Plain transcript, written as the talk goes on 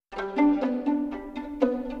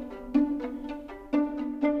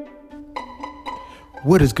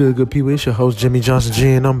What is good people? It's your host, Jimmy Johnson G,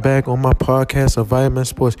 and I'm back on my podcast of Vitamin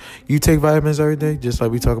Sports. You take vitamins every day, just like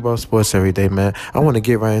we talk about sports every day, man. I want to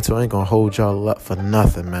get right into it. I ain't going to hold y'all up for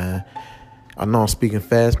nothing, man. I know I'm speaking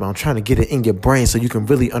fast, but I'm trying to get it in your brain so you can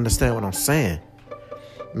really understand what I'm saying.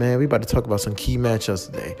 Man, we about to talk about some key matchups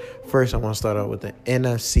today. First, I want to start out with the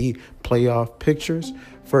NFC playoff pictures.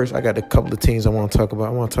 First, I got a couple of teams I want to talk about.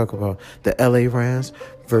 I want to talk about the LA Rams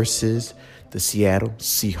versus the Seattle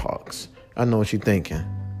Seahawks. I know what you're thinking.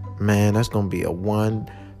 Man, that's going to be a one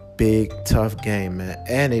big, tough game, man.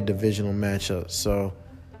 And a divisional matchup. So,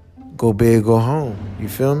 go big, go home. You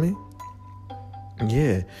feel me?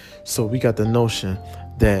 Yeah. So, we got the notion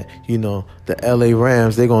that, the LA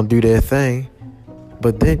Rams, they're going to do their thing.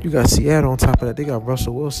 But then you got Seattle on top of that. They got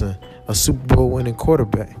Russell Wilson, a Super Bowl winning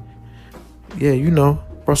quarterback. Yeah,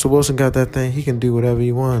 Russell Wilson got that thing. He can do whatever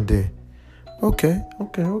he want to do. Okay.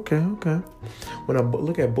 When I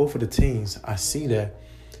look at both of the teams, I see that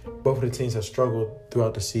both of the teams have struggled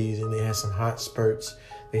throughout the season. They had some hot spurts.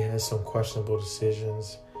 They had some questionable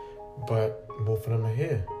decisions. But both of them are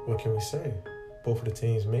here. What can we say? Both of the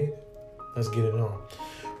teams made it. Let's get it on.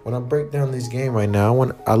 When I break down this game right now,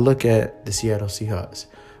 I look at the Seattle Seahawks.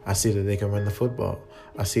 I see that they can run the football.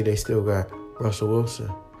 I see they still got Russell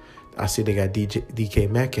Wilson. I see they got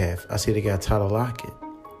DK Metcalf. I see they got Tyler Lockett.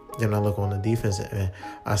 Then I look on the defensive end.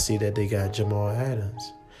 I see that they got Jamal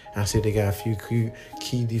Adams. I see they got a few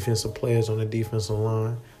key defensive players on the defensive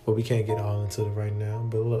line. But we can't get all into it right now.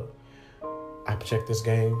 But look, I project this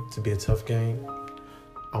game to be a tough game.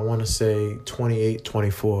 I want to say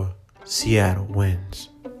 28-24. Seattle wins.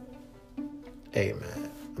 Hey,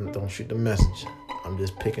 man, don't shoot the messenger. I'm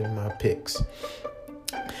just picking my picks.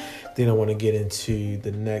 Then I want to get into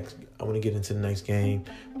the next game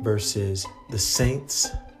versus the Saints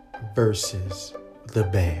versus the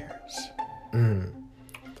Bears.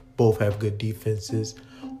 Both have good defenses.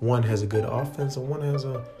 One has a good offense and one has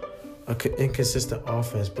a inconsistent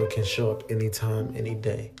offense, but can show up anytime, any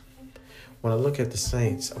day. When I look at the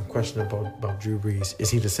Saints, I'm questioning about Drew Brees.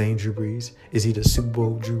 Is he the same Drew Brees? Is he the Super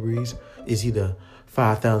Bowl Drew Brees? Is he the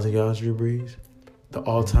 5,000 yards Drew Brees? The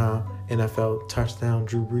all-time NFL touchdown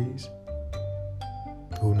Drew Brees?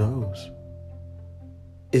 Who knows?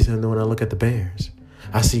 When I look at the Bears,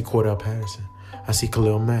 I see Cordell Patterson. I see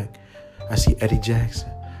Khalil Mack. I see Eddie Jackson.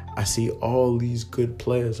 I see all these good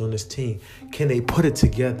players on this team. Can they put it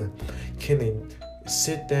together? Can they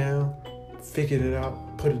sit down, figure it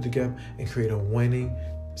out, put it together, and create a winning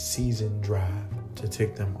season drive to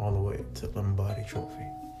take them all the way to the Lombardi Trophy?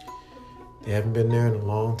 They haven't been there in a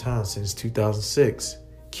long time, since 2006.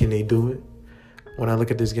 Can they do it? When I look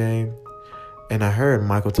at this game, and I heard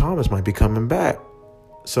Michael Thomas might be coming back,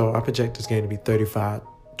 so I project this game to be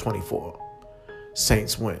 35-24.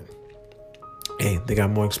 Saints win. And they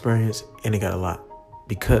got more experience, and they got a lot.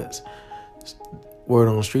 Because word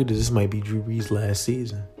on the street is this might be Drew Brees' last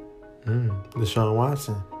season. Deshaun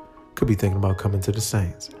Watson could be thinking about coming to the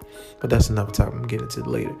Saints. But that's another topic I'm going to get into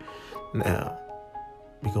later. Now,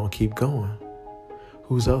 we're going to keep going.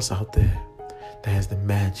 Who's else out there that has the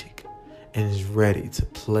magic and is ready to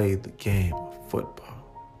play the game of football?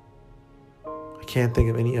 I can't think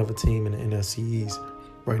of any other team in the NFC East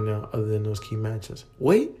right now other than those key matchups.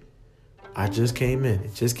 Wait, It just came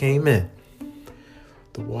in.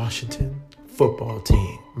 The Washington football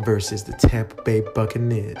team versus the Tampa Bay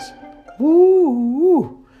Buccaneers.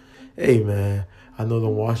 Woo! Hey, man, I know the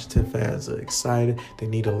Washington fans are excited. They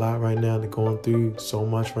need a lot right now. They're going through so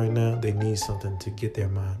much right now. They need something to get their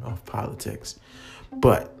mind off politics.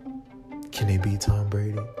 But can they beat Tom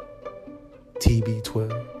Brady?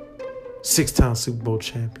 TB12, 6-time Super Bowl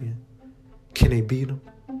champion. Can they beat him?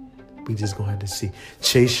 We just gonna have to see.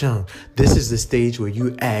 Chase Young, this is the stage where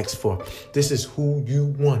you asked for. This is who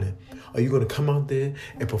you wanted. Are you going to come out there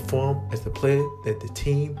and perform as the player that the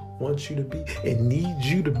team wants you to be and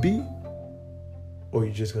needs you to be? Or are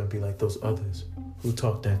you just going to be like those others who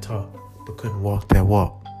talked that talk but couldn't walk that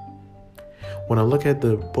walk? When I look at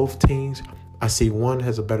both teams, I see one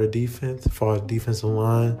has a better defense as far as defensive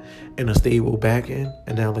line and a stable back end.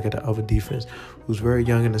 And then I look at the other defense who's very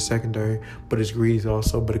young in the secondary, but it's greedy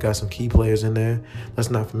also, but it got some key players in there.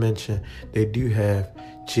 Let's not mention they do have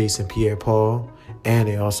Jason Pierre-Paul, and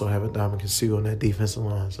they also have a Dominican Sue on that defensive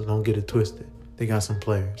line, so don't get it twisted. They got some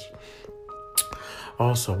players.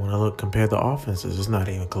 Also, when I compare the offenses, it's not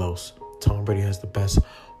even close. Tom Brady has the best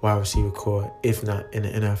wide receiver core, if not in the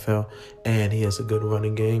NFL, and he has a good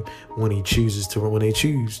running game when they choose to run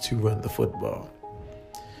the football.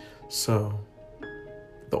 So,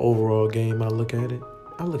 the overall game, I look at it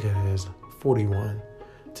as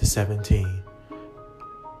 41-17.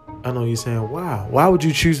 I know you're saying, wow, why would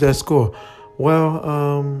you choose that score?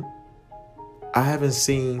 Well, I haven't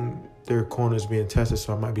seen their corners being tested,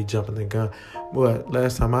 so I might be jumping the gun. But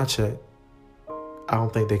last time I checked, I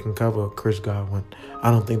don't think they can cover Chris Godwin.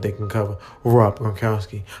 I don't think they can cover Rob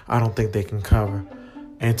Gronkowski. I don't think they can cover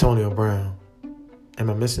Antonio Brown.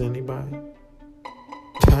 Am I missing anybody?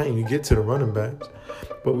 I ain't even get to the running backs,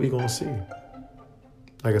 but we going to see.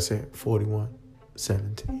 Like I said,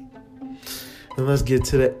 41-17. And let's get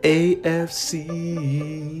to the AFC.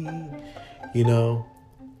 You know,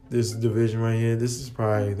 this division right here, this is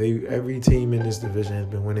probably, every team in this division has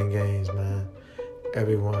been winning games, man.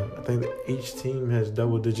 Everyone. I think that each team has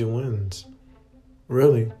double-digit wins.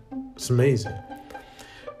 Really. It's amazing.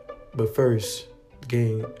 But first, the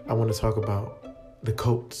game, I want to talk about the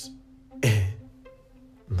Colts and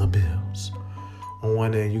the Bills. On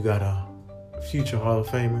one end, you got a future Hall of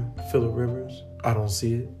Famer, Phillip Rivers. I don't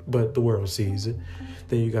see it, but the world sees it.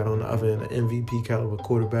 Then you got on the other end an MVP caliber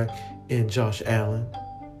quarterback in Josh Allen.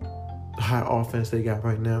 The high offense they got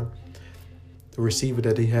right now. The receiver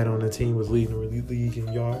that they had on the team was leading the league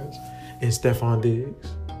in yards. And Stephon Diggs.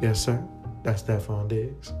 Yes, sir. That's Stephon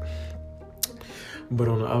Diggs. But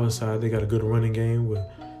on the other side, they got a good running game with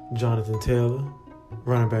Jonathan Taylor,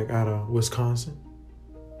 running back out of Wisconsin.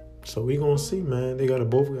 So we going to see, man. They got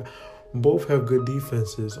both have good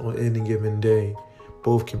defenses on any given day.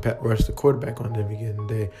 Both can rush the quarterback on every given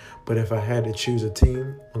day. But if I had to choose a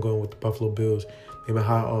team, I'm going with the Buffalo Bills. They've been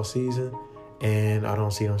hot all season, and I don't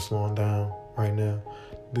see them slowing down right now.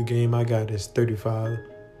 The game I got is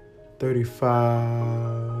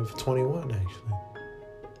 35-21, actually.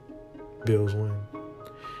 Bills win.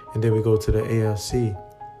 And then we go to the AFC. I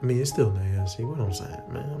mean, it's still the AFC. What I'm saying,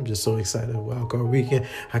 man. I'm just so excited about Wildcard Weekend.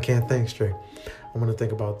 I can't think straight. I want to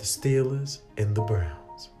think about the Steelers and the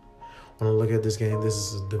Browns. When I look at this game, this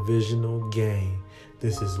is a divisional game.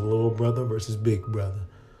 This is little brother versus big brother.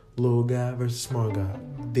 Little guy versus smart guy.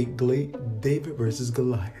 David versus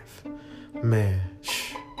Goliath. Man,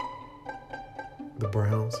 the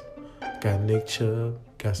Browns got Nick Chubb,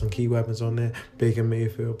 got some key weapons on there. Baker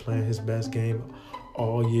Mayfield playing his best game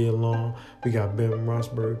all year long. We got Ben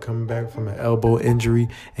Roethlisberger coming back from an elbow injury,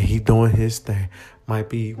 and he doing his thing. Might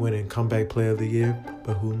be winning comeback player of the year,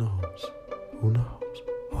 but who knows? Who knows?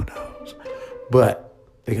 Who knows? But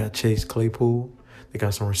they got Chase Claypool. They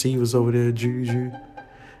got some receivers over there, Juju,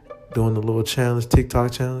 doing the little challenge,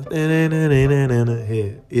 TikTok challenge. Yeah.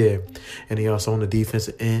 And he also on the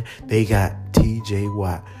defensive end, they got T.J.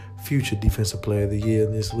 Watt, future defensive player of the year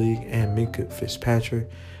in this league, and Minkah Fitzpatrick.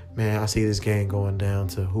 Man, I see this game going down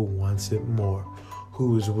to who wants it more,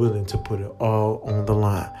 who is willing to put it all on the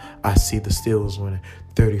line. I see the Steelers winning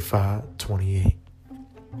 35-28.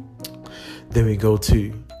 Then we go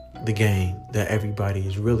to the game that everybody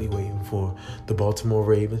is really waiting for, the Baltimore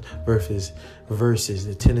Ravens versus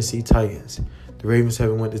the Tennessee Titans. The Ravens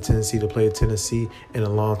haven't went to Tennessee to play Tennessee in a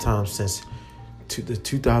long time, since the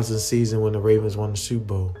 2000 season when the Ravens won the Super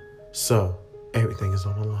Bowl. So everything is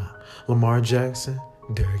on the line. Lamar Jackson,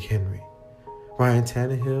 Derrick Henry, Ryan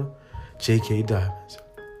Tannehill, J.K. Dobbins.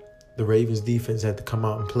 The Ravens defense had to come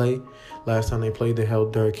out and play. Last time they played, they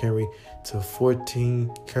held Derrick Henry to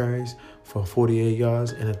 14 carries for 48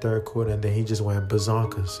 yards in the third quarter, and then he just went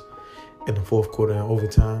bazonkas in the fourth quarter and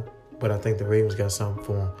overtime. But I think the Ravens got something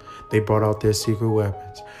for him. They brought out their secret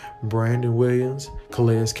weapons. Brandon Williams,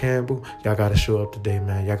 Calais Campbell, y'all got to show up today,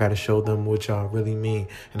 man. Y'all got to show them what y'all really mean.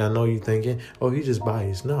 And I know you're thinking, oh, he's just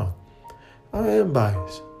biased. No, I am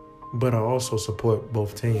biased. But I also support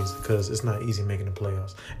both teams because it's not easy making the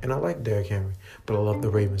playoffs. And I like Derrick Henry, but I love the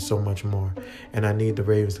Ravens so much more. And I need the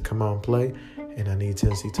Ravens to come out and play, and I need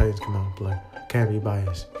Tennessee Titans to come out and play. Can't be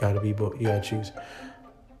biased. You got to be both. You got to choose.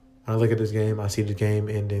 When I look at this game, I see the game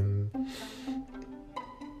ending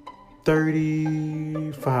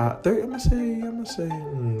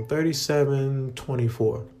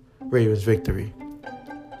 37-24. Ravens victory.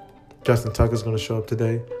 Justin Tucker's going to show up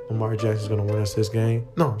today. Lamar Jackson's going to win us this game.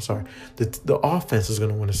 No, I'm sorry. The offense is going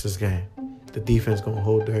to win us this game. The defense is going to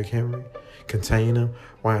hold Derrick Henry, contain him.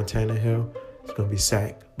 Ryan Tannehill is going to be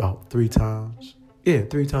sacked about 3 times. Yeah,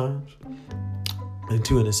 3 times. And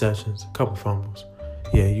 2 interceptions, a couple fumbles.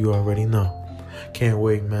 Yeah, you already know. Can't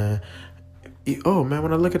wait, man. Oh, man,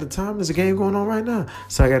 when I look at the time, there's a game going on right now.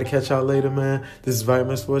 So I got to catch y'all later, man. This is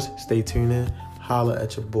Vitamin Sports. Stay tuned in. Holla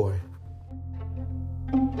at your boy.